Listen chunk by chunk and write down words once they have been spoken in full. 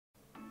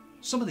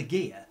Some of the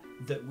gear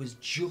that was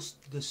just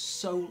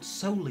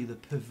solely the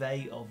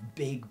purvey of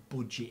big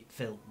budget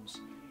films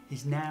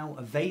is now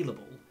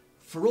available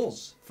for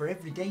us, for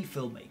everyday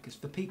filmmakers,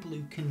 for people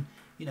who can,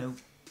 you know,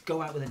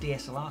 go out with a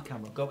DSLR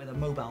camera, go out with a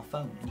mobile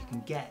phone, and you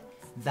can get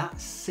that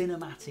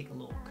cinematic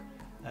look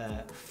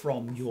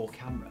from your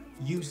camera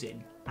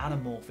using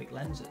anamorphic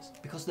lenses,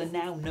 because they're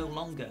now no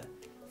longer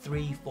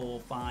 3,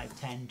 4,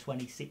 5, 10,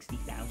 20,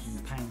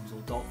 60,000 pounds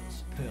or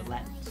dollars per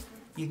lens.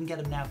 You can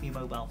get them now for your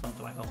mobile phone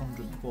for like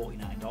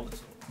 $149 or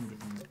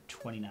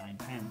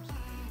 £129.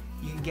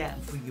 You can get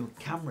them for your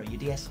camera, your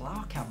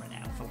DSLR camera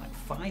now for like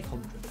 £500,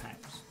 like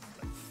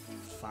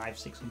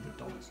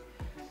 $500–600.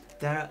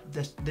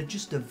 They're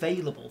just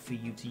available for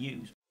you to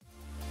use.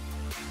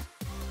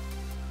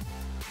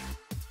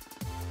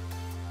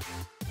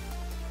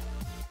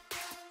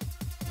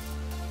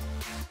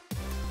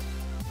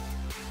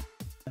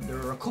 And there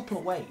are a couple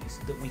of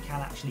ways that we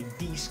can actually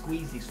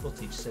de-squeeze this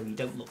footage so you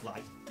don't look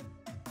like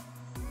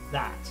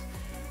that,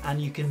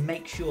 and you can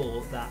make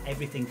sure that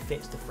everything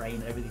fits the frame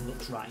and everything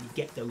looks right, and you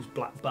get those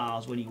black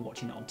bars when you're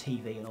watching it on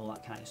TV and all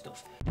that kind of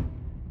stuff.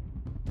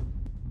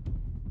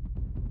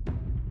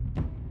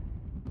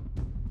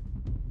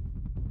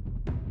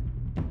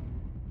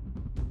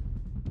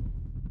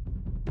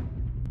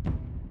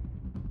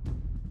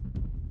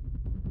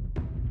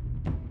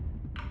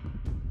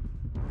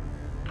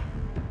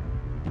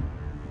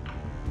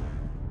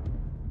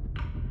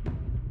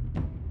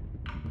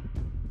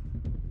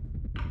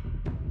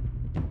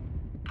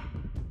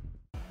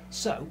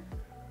 So,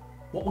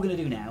 what we're going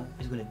to do now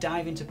is we're going to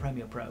dive into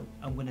Premiere Pro,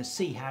 and we're going to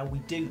see how we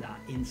do that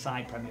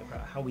inside Premiere Pro,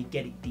 how we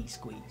get it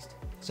de-squeezed.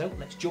 So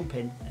let's jump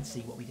in and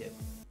see what we do.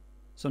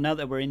 So now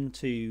that we're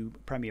into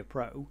Premiere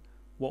Pro,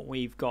 what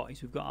we've got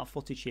is we've got our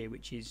footage here,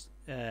 which is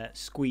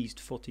squeezed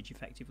footage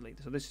effectively.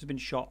 So this has been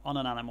shot on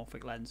an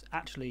anamorphic lens,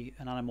 actually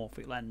an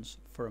anamorphic lens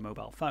for a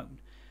mobile phone.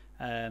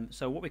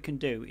 So what we can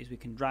do is we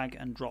can drag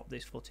and drop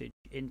this footage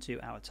into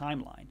our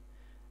timeline,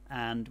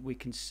 and we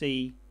can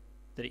see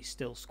that it's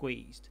still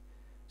squeezed.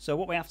 So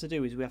what we have to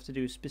do is we have to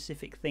do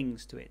specific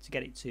things to it to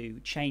get it to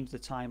change the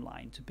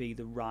timeline to be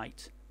the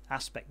right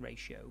aspect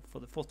ratio for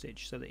the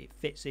footage so that it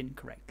fits in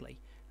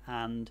correctly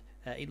and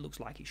it looks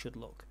like it should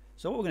look.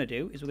 So what we're going to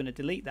do is we're going to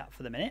delete that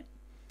for the minute.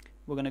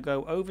 We're going to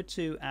go over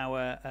to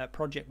our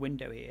project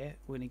window here.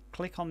 We're going to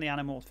click on the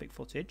anamorphic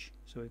footage.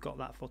 So we've got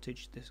that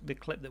footage, the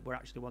clip that we're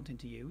actually wanting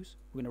to use.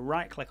 We're going to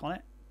right click on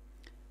it.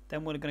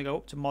 Then we're going to go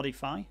up to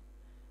modify,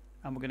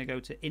 and we're going to go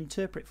to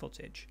interpret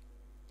footage.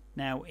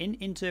 Now in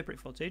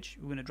interpret footage,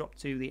 we're going to drop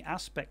to the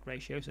aspect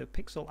ratio, so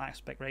pixel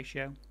aspect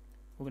ratio.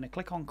 We're going to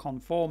click on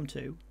conform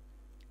to,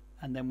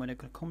 and then we're going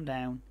to come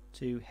down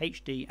to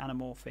HD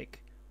anamorphic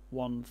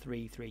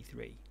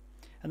 1333.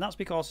 And that's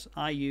because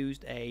I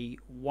used a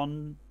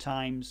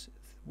times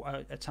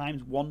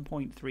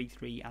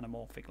 1.33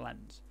 anamorphic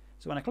lens.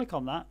 So when I click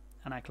on that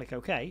and I click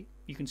OK,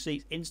 you can see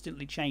it's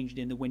instantly changed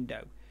in the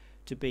window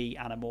to be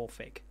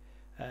anamorphic.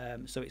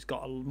 So it's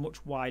got a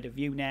much wider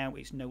view now.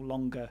 It's no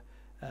longer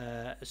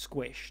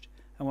squished,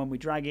 and when we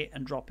drag it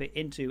and drop it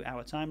into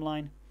our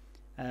timeline,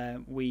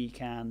 we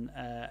can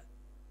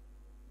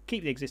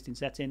keep the existing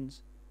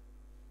settings,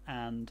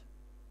 and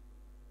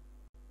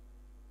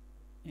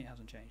it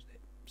hasn't changed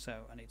it,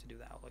 so I need to do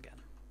that all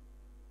again.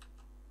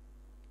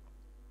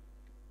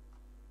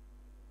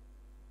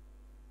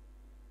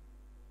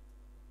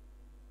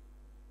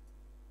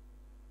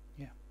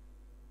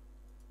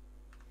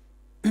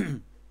 Yeah.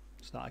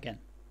 Start again.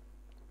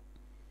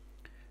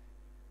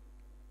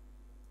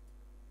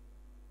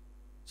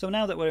 So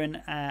now that we're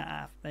in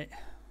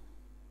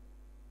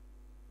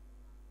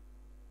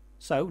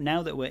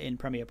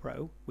Premiere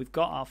Pro, we've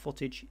got our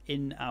footage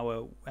in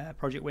our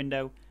project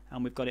window,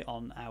 and we've got it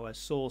on our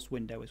source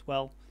window as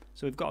well.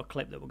 So we've got a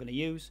clip that we're going to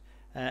use,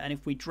 and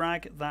if we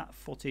drag that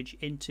footage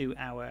into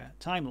our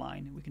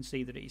timeline, we can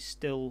see that it is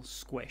still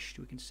squished.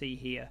 We can see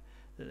here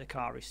that the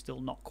car is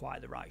still not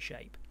quite the right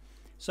shape.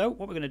 So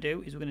what we're going to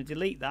do is we're going to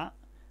delete that,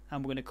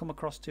 and we're going to come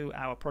across to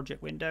our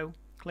project window,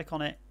 click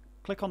on it,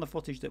 click on the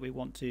footage that we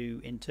want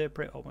to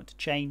interpret or want to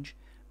change.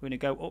 We're going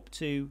to go up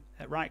to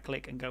right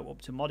click and go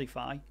up to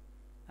modify,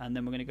 and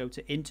then we're going to go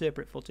to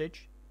interpret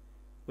footage.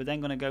 We're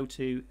then going to go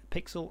to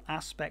pixel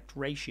aspect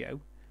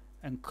ratio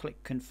and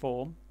click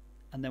conform,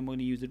 and then we're going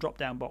to use the drop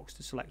down box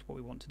to select what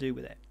we want to do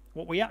with it.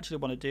 What we actually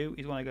want to do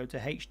is want to go to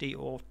HD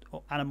or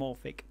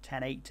anamorphic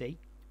 1080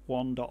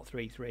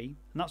 1.33, and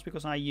that's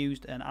because I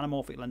used an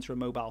anamorphic lens for a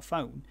mobile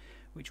phone,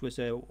 which was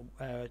a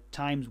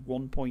times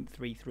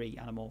 1.33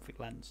 anamorphic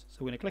lens. So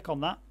we're going to click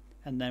on that,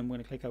 and then we're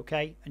going to click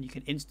OK, and you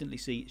can instantly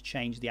see it's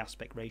changed the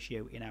aspect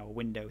ratio in our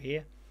window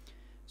here.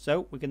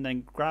 So we can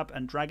then grab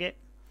and drag it,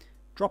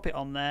 drop it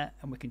on there,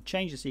 and we can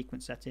change the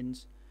sequence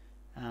settings,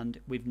 and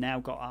we've now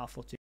got our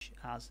footage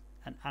as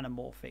an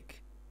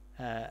anamorphic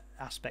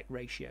aspect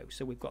ratio.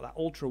 So we've got that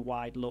ultra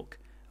wide look,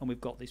 and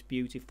we've got this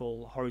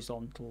beautiful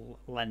horizontal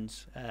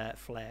lens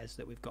flares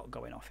that we've got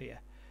going off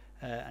here.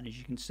 And as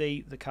you can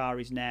see, the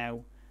car is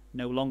now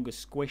no longer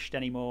squished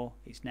anymore.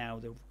 It's now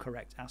the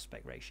correct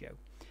aspect ratio.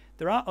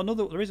 There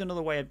is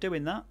another way of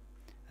doing that,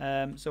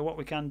 So what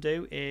we can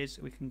do is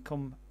we can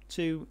come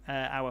to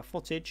our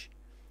footage.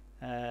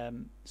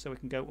 So we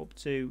can go up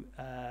to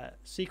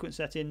sequence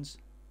settings,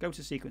 go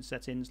to sequence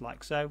settings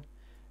like so.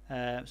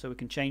 So we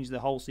can change the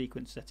whole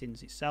sequence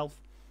settings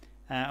itself.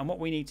 And what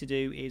we need to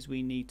do is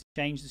we need to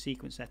change the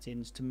sequence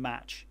settings to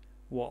match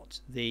what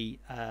the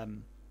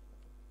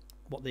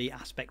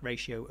aspect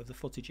ratio of the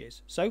footage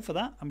is. So for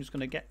that, I'm just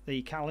going to get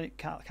the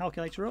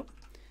calculator up.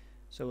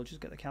 So we'll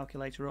just get the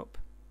calculator up.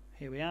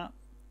 Here we are.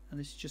 And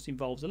this just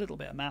involves a little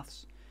bit of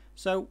maths.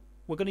 So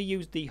we're going to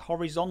use the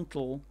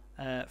horizontal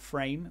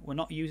frame. We're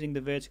not using the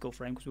vertical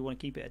frame because we want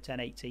to keep it at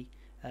 1080.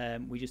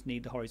 We just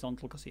need the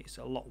horizontal because it's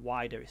a lot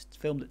wider. It's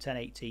filmed at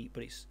 1080,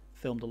 but it's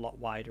filmed a lot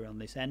wider on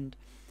this end.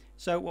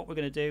 So what we're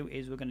going to do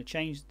is we're going to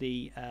change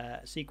the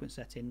sequence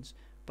settings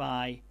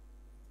by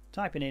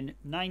typing in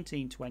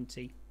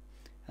 1920,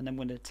 and then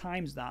we're going to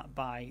times that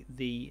by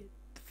the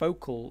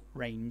focal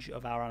range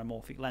of our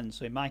anamorphic lens.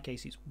 So in my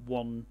case it's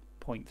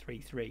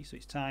 1.33, so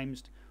it's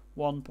times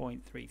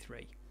 1.33,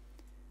 and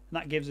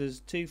that gives us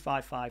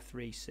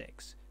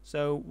 25536.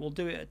 So we'll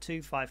do it at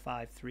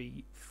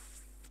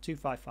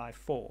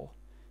 2554.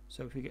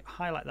 So if we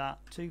highlight that,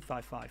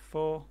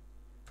 2554,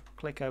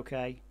 click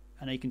OK,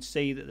 and you can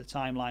see that the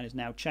timeline has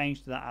now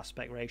changed to that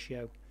aspect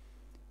ratio.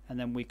 And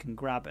then we can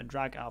grab and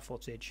drag our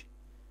footage,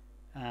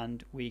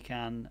 and we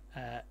can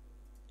add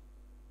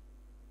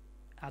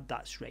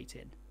that straight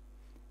in.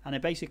 And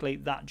then basically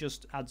that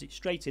just adds it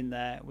straight in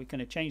there. We're going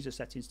to change the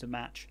settings to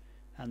match,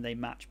 and they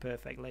match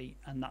perfectly,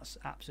 and that's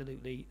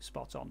absolutely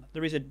spot on.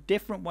 There is a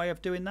different way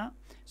of doing that,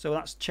 so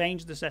let's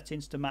change the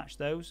settings to match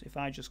those. If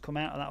I just come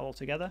out of that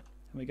altogether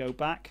and we go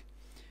back,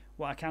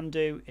 what I can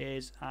do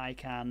is I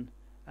can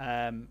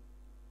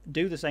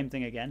do the same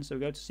thing again. So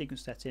we go to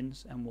sequence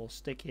settings and we'll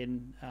stick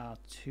in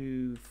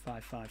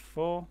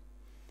 2554,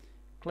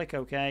 click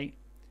OK,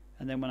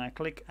 and then when I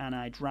click and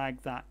I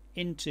drag that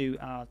into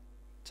our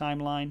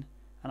timeline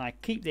and I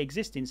keep the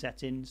existing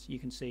settings, you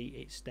can see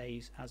it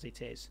stays as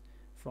it is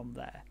from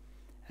there.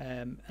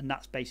 And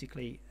that's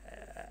basically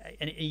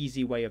an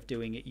easy way of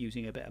doing it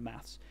using a bit of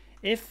maths.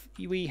 If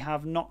we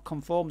have not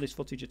conformed this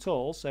footage at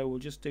all, so we'll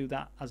just do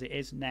that as it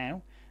is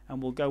now,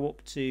 and we'll go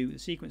up to the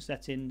sequence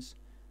settings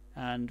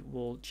and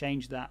we'll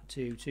change that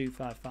to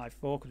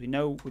 2554 because we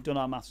know we've done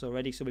our maths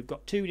already. So we've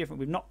got two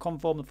different, we've not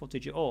conformed the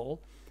footage at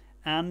all,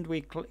 and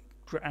we click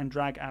and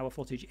drag our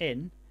footage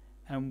in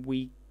and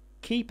we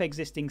keep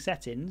existing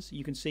settings.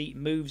 You can see it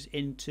moves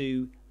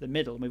into the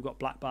middle and we've got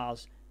black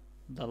bars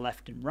the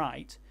left and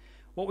right.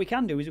 What we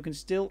can do is we can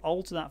still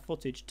alter that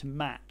footage to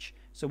match,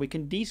 so we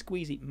can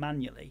de-squeeze it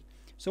manually.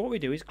 So what we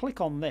do is click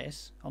on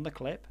this on the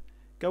clip,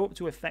 go up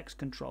to effects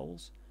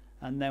controls,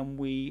 and then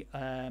we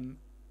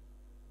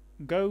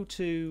go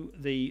to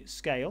the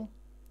scale.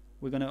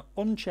 We're going to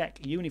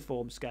uncheck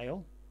uniform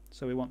scale,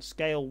 so we want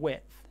scale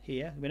width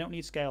here. We don't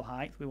need scale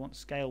height, we want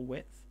scale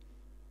width.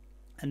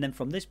 And then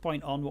from this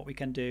point on, what we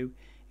can do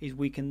is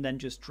we can then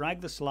just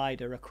drag the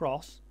slider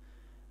across,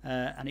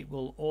 and it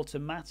will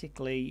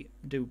automatically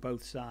do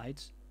both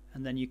sides,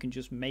 and then you can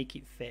just make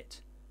it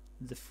fit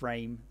the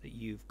frame that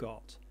you've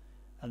got,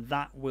 and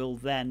that will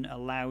then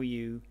allow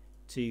you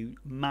to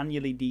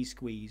manually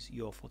de-squeeze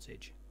your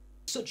footage.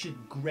 Such a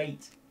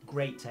great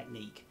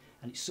technique,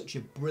 and it's such a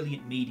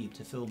brilliant medium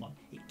to film on.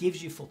 It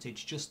gives you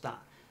footage just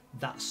that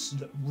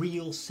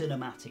real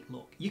cinematic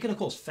look. You can of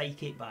course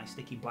fake it by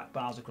sticking black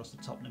bars across the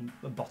top and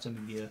bottom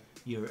of your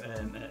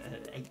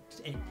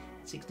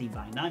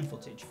 16:9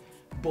 footage,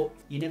 but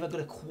you're never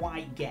going to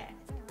quite get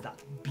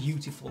that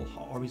beautiful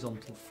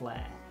horizontal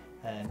flare.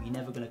 You're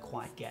never going to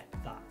quite get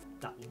that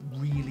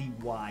really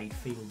wide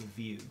field of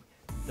view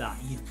that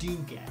you do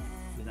get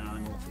with our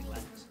Anamorphic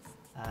Lens.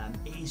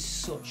 It is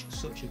such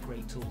a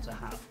great tool to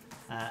have,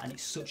 and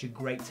it's such a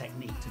great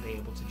technique to be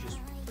able to just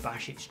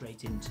bash it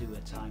straight into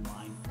a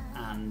timeline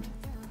and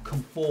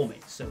conform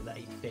it so that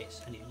it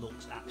fits and it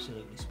looks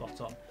absolutely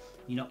spot on.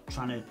 You're not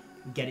trying to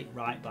get it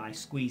right by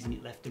squeezing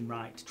it left and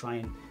right to try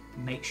and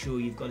make sure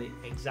you've got it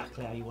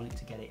exactly how you want it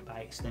to get it by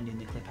extending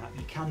the clip out.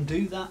 You can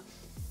do that,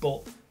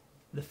 but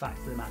the fact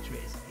of the matter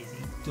is it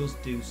does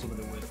do some of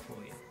the work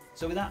for you.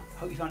 So with that, I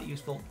hope you found it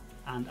useful,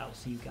 and I'll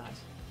see you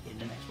guys in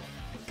the next one.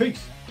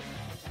 Peace!